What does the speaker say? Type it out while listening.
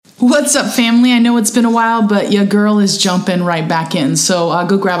What's up, family? I know it's been a while, but your girl is jumping right back in. So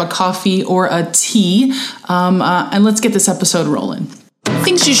go grab a coffee or a tea, and let's get this episode rolling.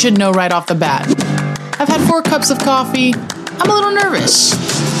 Things you should know right off the bat. I've had 4 cups of coffee. I'm a little nervous.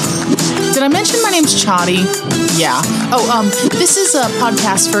 Did I mention my name's Chadi? Yeah. This is a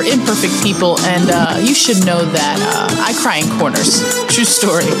podcast for imperfect people, and you should know that I cry in corners. True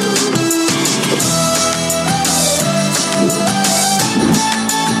story.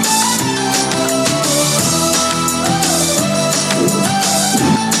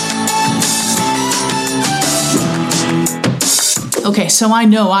 Okay, so I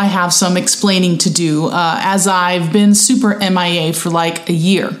know I have some explaining to do as I've been super MIA for like a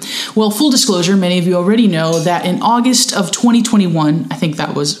year. Well, full disclosure, many of you already know that in August of 2021, I think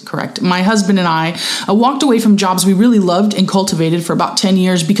that was correct, my husband and I walked away from jobs we really loved and cultivated for about 10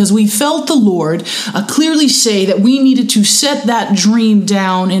 years because we felt the Lord clearly say that we needed to set that dream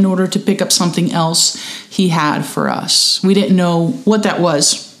down in order to pick up something else He had for us. We didn't know what that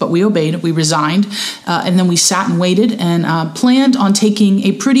was, but we obeyed, we resigned, and then we sat and waited and planned on taking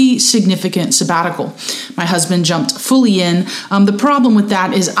a pretty significant sabbatical. My husband jumped fully in. The problem with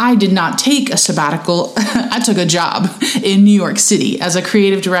that is I did not take a sabbatical. I took a job in New York City as a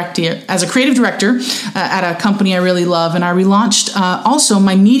creative director at a company I really love, and I relaunched also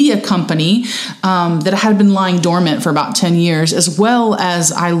my media company that had been lying dormant for about 10 years, as well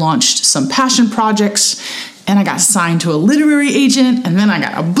as I launched some passion projects. And I got signed to a literary agent, and then I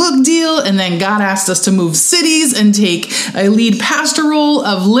got a book deal, and then God asked us to move cities and take a lead pastor role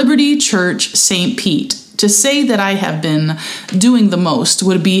of Liberty Church St. Pete. To say that I have been doing the most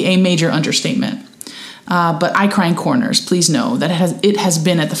would be a major understatement. But I cry in corners. Please know that it has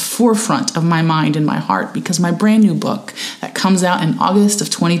been at the forefront of my mind and my heart because my brand new book that comes out in August of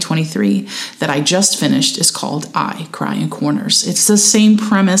 2023 that I just finished is called I Cry in Corners. It's the same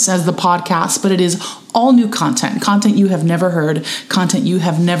premise as the podcast, but it is all new content you have never heard, content you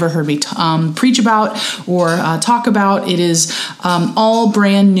have never heard me preach about or talk about. It is all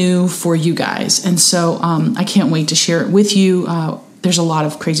brand new for you guys. And so I can't wait to share it with you. There's a lot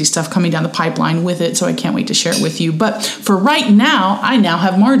of crazy stuff coming down the pipeline with it, so I can't wait to share it with you. But for right now, I now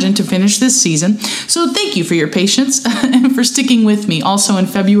have margin to finish this season. So thank you for your patience and for sticking with me. Also in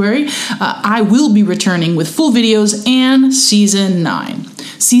February, I will be returning with full videos and season 9.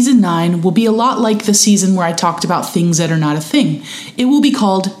 Season 9 will be a lot like the season where I talked about things that are not a thing. It will be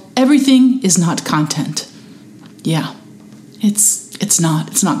called Everything is Not Content. Yeah, it's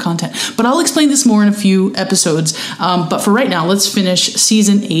not content. But I'll explain this more in a few episodes. But for right now, let's finish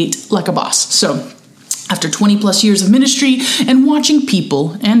season 8 like a boss. So after 20 plus years of ministry and watching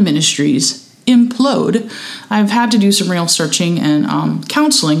people and ministries implode, I've had to do some real searching and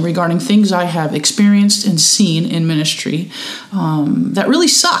counseling regarding things I have experienced and seen in ministry that really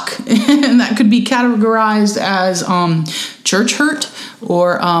suck. And that could be categorized as church hurt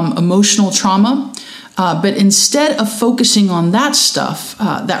or emotional trauma. But instead of focusing on that stuff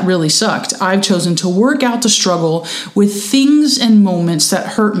that really sucked, I've chosen to work out the struggle with things and moments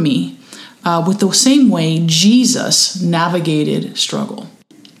that hurt me with the same way Jesus navigated struggle.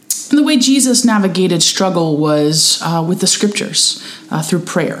 And the way Jesus navigated struggle was with the scriptures, through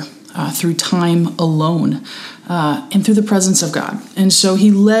prayer, through time alone, and through the presence of God. And so he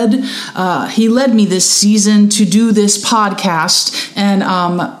led me this season to do this podcast, and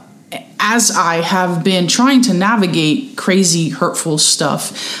as I have been trying to navigate crazy, hurtful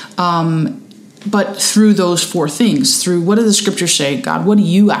stuff, but through those 4 things, through what do the scriptures say? God, what do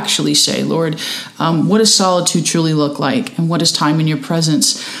you actually say, Lord? What does solitude truly look like? And what does time in your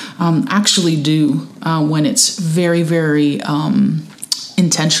presence actually do when it's very, very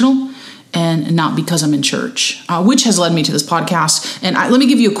intentional and not because I'm in church, which has led me to this podcast. And let me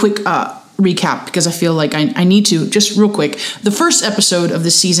give you a quick recap because I feel like I need to, just real quick. The first episode of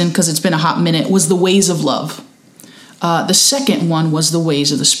this season, because it's been a hot minute, was the ways of love. The second one was the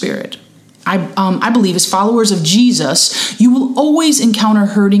ways of the Spirit. I believe as followers of Jesus, you will always encounter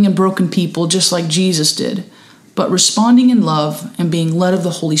hurting and broken people just like Jesus did. But responding in love and being led of the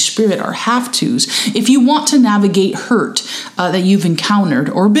Holy Spirit are have-tos if you want to navigate hurt that you've encountered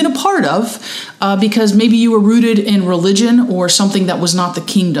or been a part of because maybe you were rooted in religion or something that was not the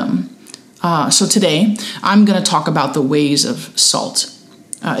kingdom. So today, I'm going to talk about the ways of salt.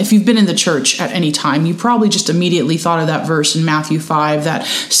 If you've been in the church at any time, you probably just immediately thought of that verse in Matthew 5 that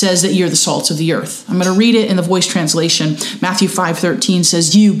says that you're the salt of the earth. I'm going to read it in the Voice translation. Matthew 5:13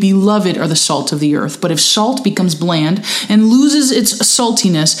 says, "You, beloved, are the salt of the earth. But if salt becomes bland and loses its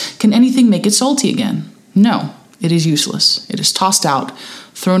saltiness, can anything make it salty again? No, it is useless. It is tossed out,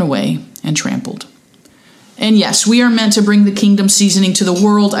 thrown away, and trampled." And yes, we are meant to bring the kingdom seasoning to the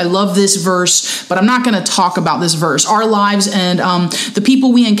world. I love this verse, but I'm not going to talk about this verse. Our lives and the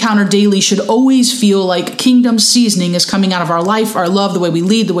people we encounter daily should always feel like kingdom seasoning is coming out of our life, our love, the way we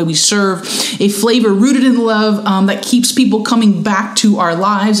lead, the way we serve, a flavor rooted in love that keeps people coming back to our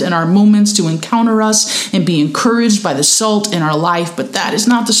lives and our moments to encounter us and be encouraged by the salt in our life. But that is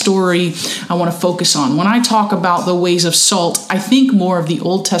not the story I want to focus on. When I talk about the ways of salt, I think more of the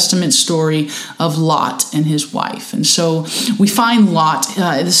Old Testament story of Lot and his wife. And so we find Lot,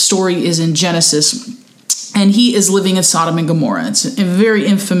 this story is in Genesis, and he is living in Sodom and Gomorrah. It's a very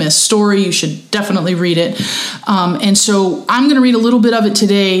infamous story. You should definitely read it. And so I'm going to read a little bit of it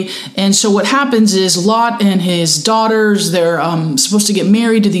today. And so what happens is Lot and his daughters, they're supposed to get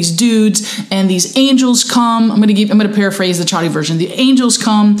married to these dudes, and these angels come. I'm going to paraphrase the Chadi version. The angels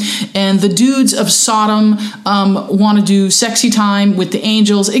come, and the dudes of Sodom want to do sexy time with the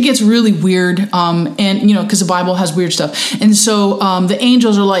angels. It gets really weird, and because the Bible has weird stuff. And so the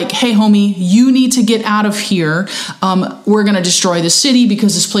angels are like, "Hey, homie, you need to get out of here. We're going to destroy the city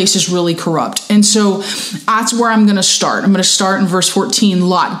because this place is really corrupt." And so that's where I'm going to start. I'm going to start in verse 14.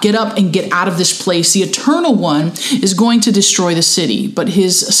 Lot, get up and get out of this place. The Eternal One is going to destroy the city. But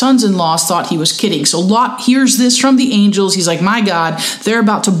his sons-in-law thought he was kidding. So Lot hears this from the angels. He's like, my God, they're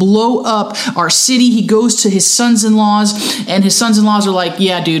about to blow up our city. He goes to his sons-in-laws, and his sons-in-laws are like,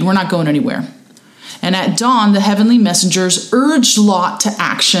 yeah, dude, we're not going anywhere. And at dawn, the heavenly messengers urged Lot to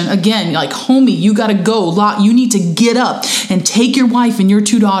action. Again, like, homie, you got to go. Lot, you need to get up and take your wife and your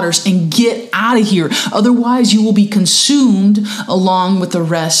 2 daughters and get out of here. Otherwise, you will be consumed along with the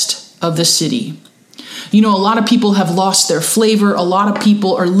rest of the city. A lot of people have lost their flavor. A lot of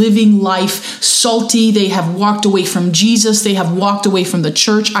people are living life salty. They have walked away from Jesus. They have walked away from the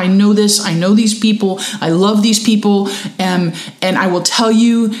church. I know this. I know these people. I love these people. And I will tell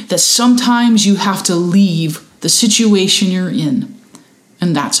you that sometimes you have to leave the situation you're in,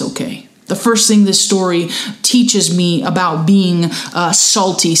 and that's okay. The first thing this story teaches me about being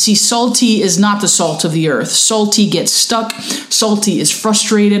salty. See, salty is not the salt of the earth. Salty gets stuck. Salty is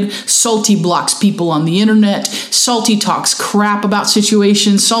frustrated. Salty blocks people on the internet. Salty talks crap about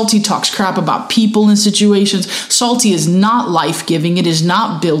situations. Salty talks crap about people in situations. Salty is not life-giving. It is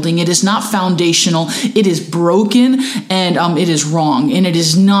not building. It is not foundational. It is broken, and it is wrong, and it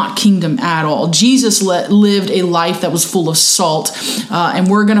is not kingdom at all. Jesus lived a life that was full of salt, and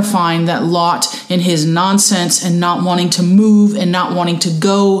we're going to find that Lot, in his nonsense and not wanting to move and not wanting to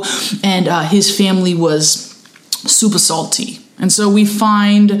go, and his family was super salty. And so we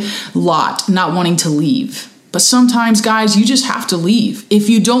find Lot not wanting to leave. But sometimes, guys, you just have to leave. If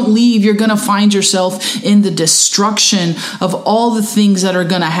you don't leave, you're going to find yourself in the destruction of all the things that are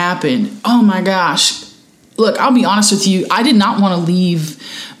going to happen. Oh my gosh. Look, I'll be honest with you. I did not want to leave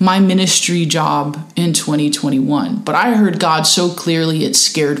my ministry job in 2021, but I heard God so clearly it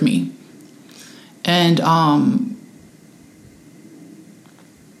scared me. And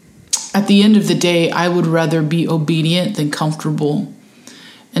at the end of the day, I would rather be obedient than comfortable.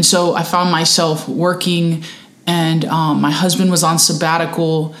 And so I found myself working, and my husband was on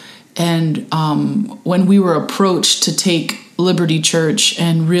sabbatical. And when we were approached to take Liberty Church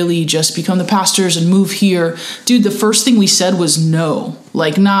and really just become the pastors and move here, dude, the first thing we said was no.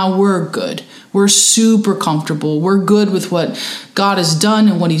 Like, nah, we're good. We're super comfortable. We're good with what God has done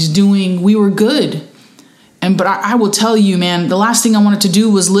and what he's doing. We were good. But I will tell you, man, the last thing I wanted to do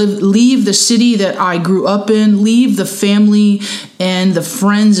was leave the city that I grew up in, leave the family and the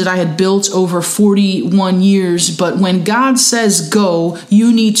friends that I had built over 41 years. But when God says go,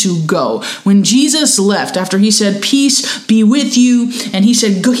 you need to go. When Jesus left, after he said, peace be with you, and he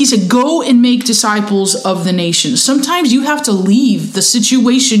said, go and make disciples of the nations. Sometimes you have to leave the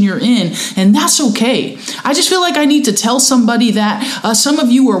situation you're in, and that's okay. I just feel like I need to tell somebody that some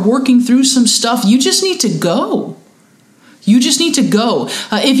of you are working through some stuff. You just need to go. You just need to go.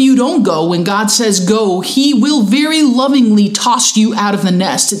 If you don't go, when God says go, he will very lovingly toss you out of the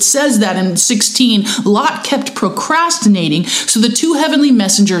nest. It says that in 16. Lot kept procrastinating, so the 2 heavenly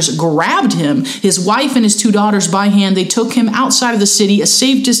messengers grabbed him, his wife and his 2 daughters by hand. They took him outside of the city, a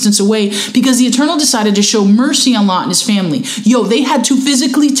safe distance away, because the Eternal decided to show mercy on Lot and his family. They had to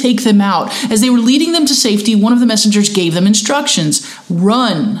physically take them out. As they were leading them to safety, one of the messengers gave them instructions.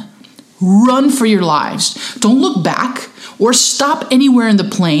 Run for your lives. Don't look back or stop anywhere in the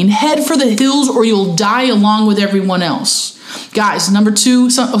plain. Head for the hills or you'll die along with everyone else. Guys, number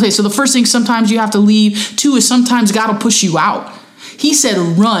 2. So the first thing, sometimes you have to leave. 2 is sometimes God will push you out. He said,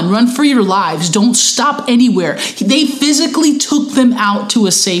 run for your lives. Don't stop anywhere. They physically took them out to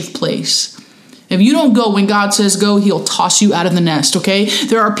a safe place. If you don't go when God says go, he'll toss you out of the nest, okay?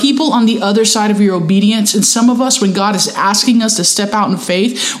 There are people on the other side of your obedience, and some of us, when God is asking us to step out in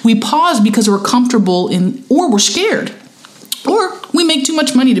faith, we pause because we're comfortable or we're scared. Or we make too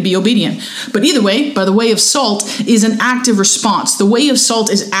much money to be obedient. But either way, by the way of salt is an active response. The way of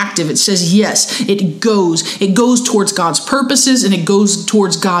salt is active. It says yes. It goes. It goes towards God's purposes and it goes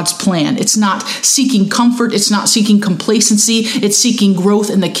towards God's plan. It's not seeking comfort. It's not seeking complacency. It's seeking growth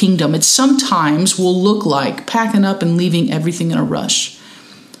in the kingdom. It sometimes will look like packing up and leaving everything in a rush.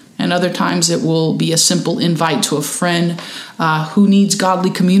 And other times it will be a simple invite to a friend who needs godly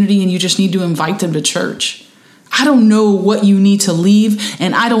community, and you just need to invite them to church. I don't know what you need to leave,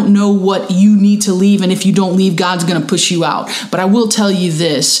 and I don't know what you need to leave, and if you don't leave, God's going to push you out. But I will tell you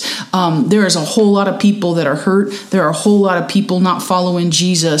this, there is a whole lot of people that are hurt. There are a whole lot of people not following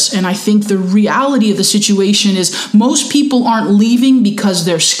Jesus, and I think the reality of the situation is most people aren't leaving because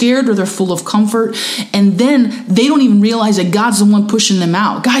they're scared or they're full of comfort, and then they don't even realize that God's the one pushing them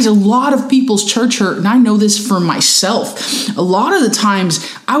out. Guys, a lot of people's church hurt, and I know this for myself. A lot of the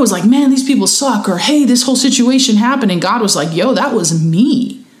times, I was like, man, these people suck, or hey, this whole situation happened, and God was like, yo, that was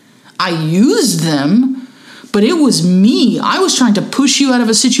me. I used them, but it was me. I was trying to push you out of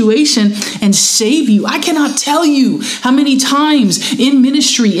a situation and save you. I cannot tell you how many times in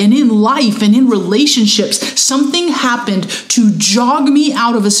ministry and in life and in relationships, something happened to jog me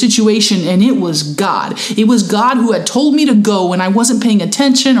out of a situation, and it was God. It was God who had told me to go when I wasn't paying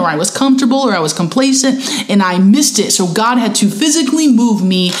attention, or I was comfortable, or I was complacent, and I missed it. So God had to physically move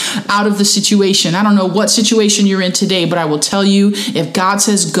me out of the situation. I don't know what situation you're in today, but I will tell you, if God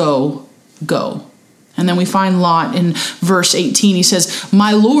says go, go. And then we find Lot in verse 18. He says,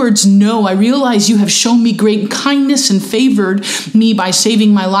 my lords, no, I realize you have shown me great kindness and favored me by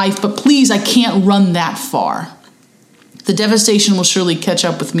saving my life, but please, I can't run that far. The devastation will surely catch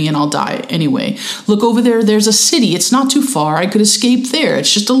up with me and I'll die anyway. Look over there, there's a city. It's not too far. I could escape there.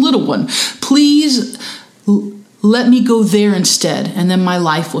 It's just a little one. Please let me go there instead, and then my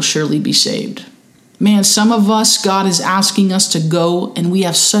life will surely be saved. Man, some of us, God is asking us to go, and we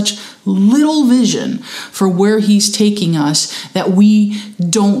have such little vision for where he's taking us that we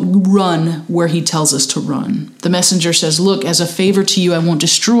don't run where he tells us to run. The messenger says, look, as a favor to you, I won't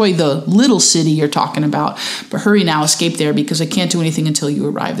destroy the little city you're talking about, but hurry now, escape there, because I can't do anything until you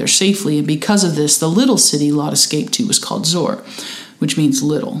arrive there safely. And because of this, the little city Lot escaped to was called Zoar, which means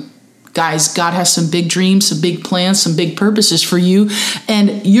little. Guys, God has some big dreams, some big plans, some big purposes for you.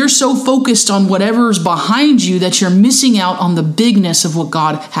 And you're so focused on whatever's behind you that you're missing out on the bigness of what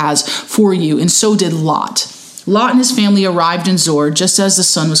God has for you. And so did Lot. Lot and his family arrived in Zoar just as the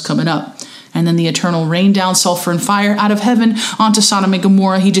sun was coming up. And then the Eternal rained down sulfur and fire out of heaven onto Sodom and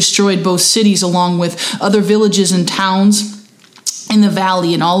Gomorrah. He destroyed both cities along with other villages and towns in the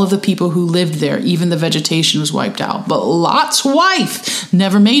valley, and all of the people who lived there. Even the vegetation was wiped out. But Lot's wife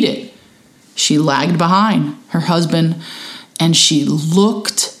never made it. She lagged behind her husband, and she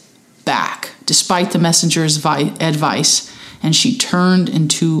looked back, despite the messenger's advice, and she turned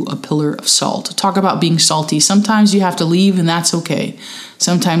into a pillar of salt. Talk about being salty. Sometimes you have to leave, and that's okay.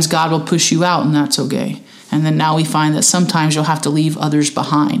 Sometimes God will push you out, and that's okay. And then now we find that sometimes you'll have to leave others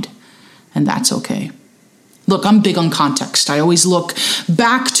behind, and that's okay. Look, I'm big on context. I always look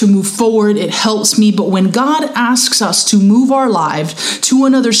back to move forward. It helps me. But when God asks us to move our lives to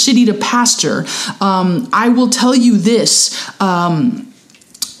another city to pastor, I will tell you this.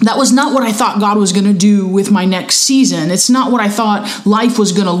 That was not what I thought God was going to do with my next season. It's not what I thought life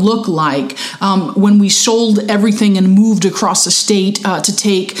was going to look like when we sold everything and moved across the state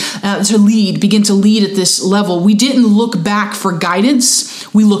to begin to lead at this level. We didn't look back for guidance.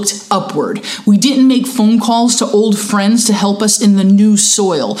 We looked upward. We didn't make phone calls to old friends to help us in the new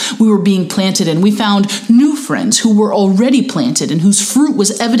soil we were being planted in. We found new friends who were already planted and whose fruit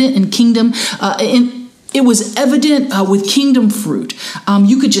was evident in kingdom, It was evident with kingdom fruit.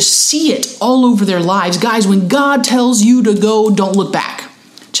 You could just see it all over their lives. Guys, when God tells you to go, don't look back.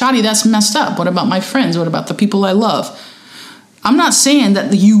 Chadi, that's messed up. What about my friends? What about the people I love? I'm not saying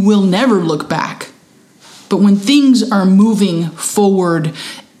that you will never look back. But when things are moving forward,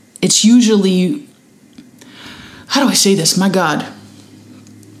 it's usually, how do I say this? My God.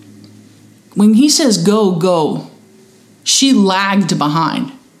 When he says go, go, she lagged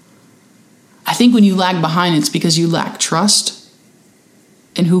behind. I think when you lag behind, it's because you lack trust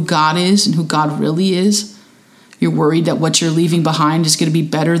in who God is and who God really is. You're worried that what you're leaving behind is going to be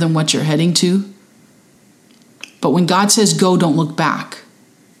better than what you're heading to. But when God says go, don't look back.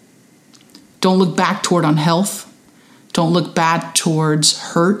 Don't look back toward unhealth. Don't look back towards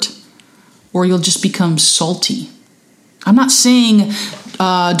hurt, or you'll just become salty. I'm not saying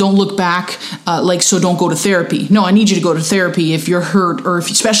don't look back, so don't go to therapy. No, I need you to go to therapy if you're hurt, or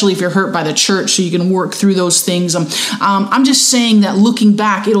especially if you're hurt by the church, so you can work through those things. I'm just saying that looking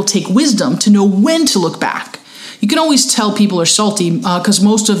back, it'll take wisdom to know when to look back. You can always tell people are salty because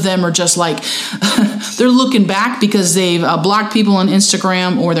most of them are just like, they're looking back because they've blocked people on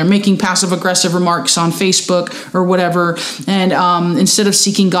Instagram, or they're making passive aggressive remarks on Facebook or whatever. And instead of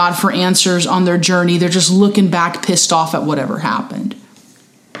seeking God for answers on their journey, they're just looking back pissed off at whatever happened.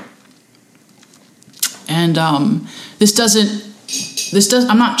 And I'm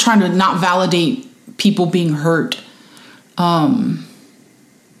not trying to not validate people being hurt.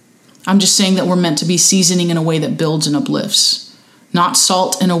 I'm just saying that we're meant to be seasoning in a way that builds and uplifts, not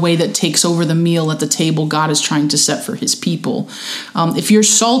salt in a way that takes over the meal at the table God is trying to set for his people. If you're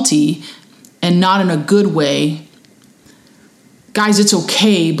salty and not in a good way, guys, it's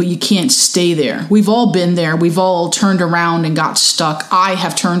okay, but you can't stay there. We've all been there. We've all turned around and got stuck. I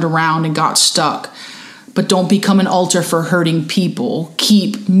have turned around and got stuck. But don't become an altar for hurting people.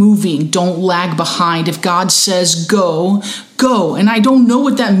 Keep moving. Don't lag behind. If God says go, go. And I don't know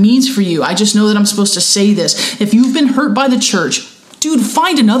what that means for you. I just know that I'm supposed to say this. If you've been hurt by the church, dude,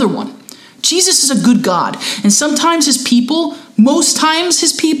 find another one. Jesus is a good God. And sometimes his people, most times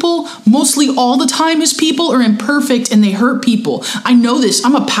his people, mostly all the time his people are imperfect and they hurt people. I know this.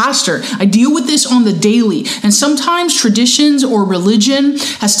 I'm a pastor. I deal with this on the daily. And sometimes traditions or religion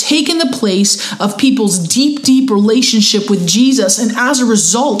has taken the place of people's deep, deep relationship with Jesus. And as a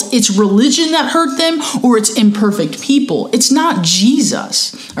result, it's religion that hurt them, or it's imperfect people. It's not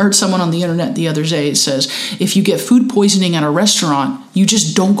Jesus. I heard someone on the internet the other day says, if you get food poisoning at a restaurant, you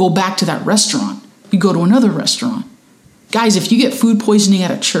just don't go back to that restaurant. You go to another restaurant. Guys, if you get food poisoning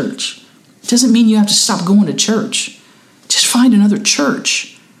at a church, it doesn't mean you have to stop going to church. Just find another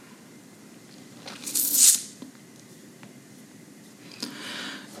church.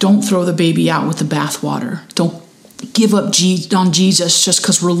 Don't throw the baby out with the bathwater. Don't give up on Jesus just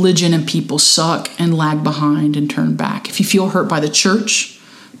because religion and people suck and lag behind and turn back. If you feel hurt by the church,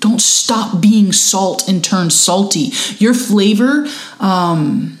 don't stop being salt and turn salty. Your flavor,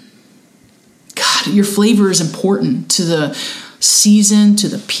 your flavor is important to the season, to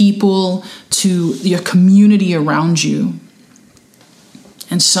the people, to your community around you.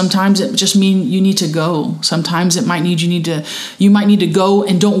 And sometimes it just means you need to go. Sometimes it might need you might need to go,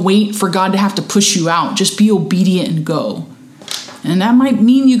 and don't wait for God to have to push you out. Just be obedient and go. And that might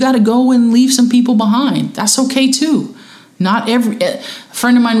mean you got to go and leave some people behind. That's okay too. A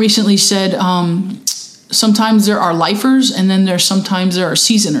friend of mine recently said, sometimes there are lifers, and then sometimes there are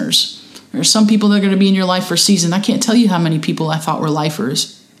seasoners. There are some people that are going to be in your life for a season. I can't tell you how many people I thought were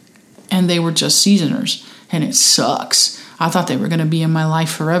lifers, and they were just seasoners, and it sucks. I thought they were going to be in my life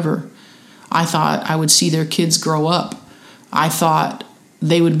forever. I thought I would see their kids grow up. I thought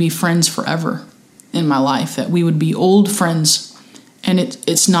they would be friends forever in my life, that we would be old friends, and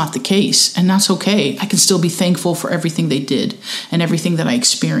it's not the case, and that's okay. I can still be thankful for everything they did and everything that I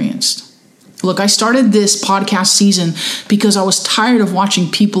experienced. Look, I started this podcast season because I was tired of watching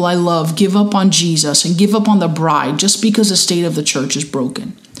people I love give up on Jesus and give up on the bride just because the state of the church is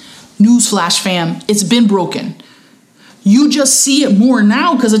broken. Newsflash, fam, it's been broken. You just see it more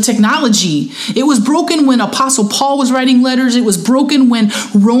now because of technology. It was broken when Apostle Paul was writing letters. It was broken when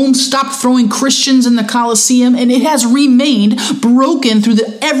Rome stopped throwing Christians in the Colosseum. And it has remained broken through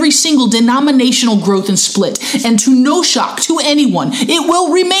every single denominational growth and split. And to no shock to anyone, it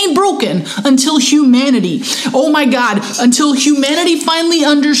will remain broken until humanity, oh my God, until humanity finally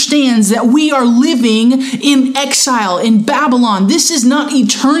understands that we are living in exile in Babylon. This is not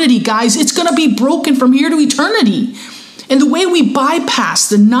eternity, guys. It's going to be broken from here to eternity. And the way we bypass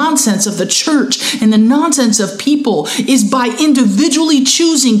the nonsense of the church and the nonsense of people is by individually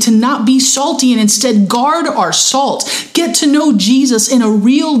choosing to not be salty and instead guard our salt. Get to know Jesus in a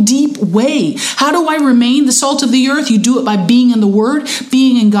real deep way. How do I remain the salt of the earth? You do it by being in the Word,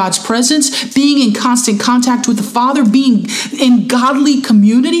 being in God's presence, being in constant contact with the Father, being in godly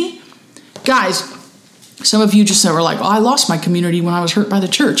community. Guys, some of you just were like, I lost my community when I was hurt by the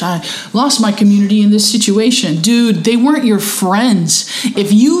church. I lost my community in this situation. Dude, they weren't your friends.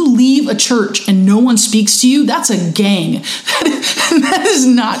 If you leave a church and no one speaks to you, that's a gang. That is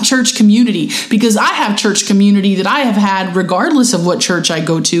not church community, because I have church community that I have had regardless of what church I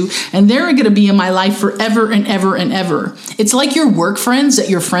go to, and they're going to be in my life forever and ever and ever. It's like your work friends that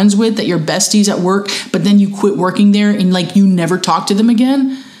you're friends with, that you're besties at work, but then you quit working there and you never talk to them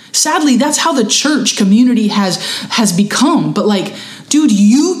again. Sadly, that's how the church community has become. But Dude,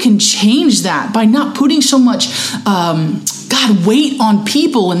 you can change that by not putting so much weight on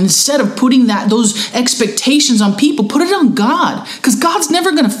people, and instead of putting those expectations on people, put it on God, because God's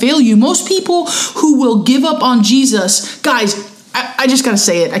never going to fail you. Most people who will give up on Jesus, guys, I just got to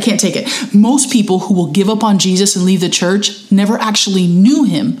say it. I can't take it. Most people who will give up on Jesus and leave the church never actually knew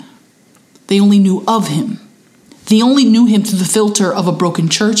him. They only knew of him. They only knew him through the filter of a broken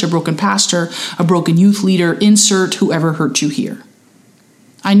church, a broken pastor, a broken youth leader, insert whoever hurt you here.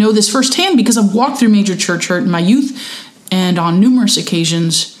 I know this firsthand because I've walked through major church hurt in my youth and on numerous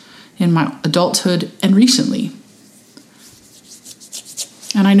occasions in my adulthood and recently.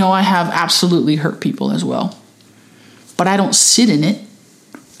 And I know I have absolutely hurt people as well. But I don't sit in it.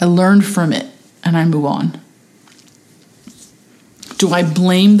 I learn from it and I move on. Do I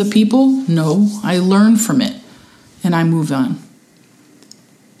blame the people? No, I learn from it and I move on.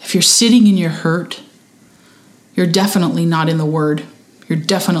 If you're sitting in your hurt, you're definitely not in the Word. You're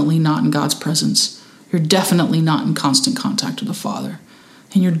definitely not in God's presence. You're definitely not in constant contact with the Father.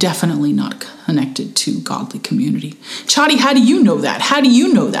 And you're definitely not connected to godly community. Chadi, how do you know that? How do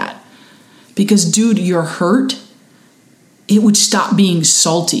you know that? Because, dude, you're hurt. It would stop being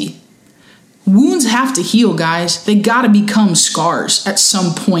salty. Wounds have to heal, guys. They got to become scars at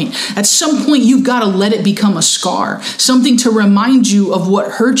some point. At some point, you've got to let it become a scar. Something to remind you of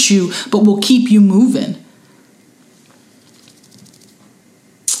what hurt you, but will keep you moving.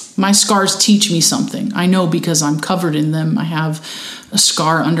 My scars teach me something. I know because I'm covered in them. I have a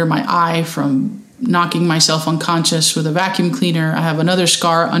scar under my eye from knocking myself unconscious with a vacuum cleaner. I have another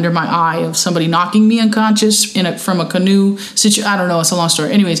scar under my eye of somebody knocking me unconscious from a canoe situation. I don't know. It's a long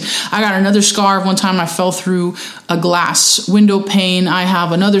story. Anyways, I got another scar of one time I fell through a glass window pane. I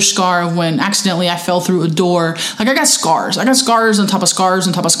have another scar of when accidentally I fell through a door. Like, I got scars. I got scars on top of scars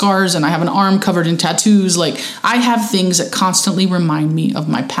on top of scars, and I have an arm covered in tattoos. Like, I have things that constantly remind me of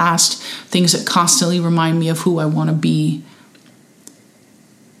my past, things that constantly remind me of who I want to be.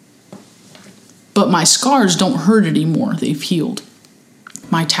 But my scars don't hurt anymore. They've healed.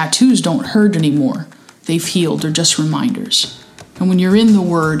 My tattoos don't hurt anymore. They've healed. They're just reminders. And when you're in the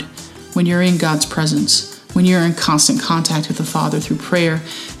Word, when you're in God's presence, when you're in constant contact with the Father through prayer,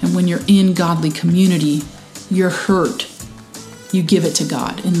 and when you're in godly community, you're hurt. You give it to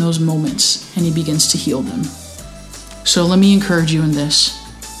God in those moments, and He begins to heal them. So let me encourage you in this.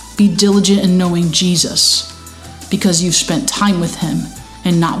 Be diligent in knowing Jesus because you've spent time with Him,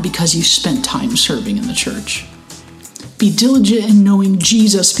 and not because you spent time serving in the church. Be diligent in knowing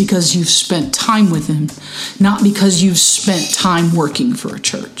Jesus because you've spent time with Him, not because you've spent time working for a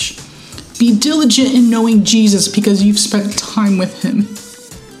church. Be diligent in knowing Jesus because you've spent time with Him,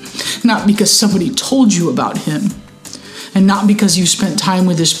 not because somebody told you about Him, and not because you spent time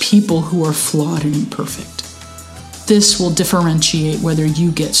with His people who are flawed and imperfect. This will differentiate whether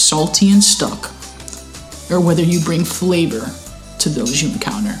you get salty and stuck or whether you bring flavor to those you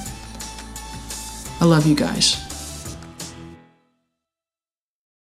encounter. I love you guys.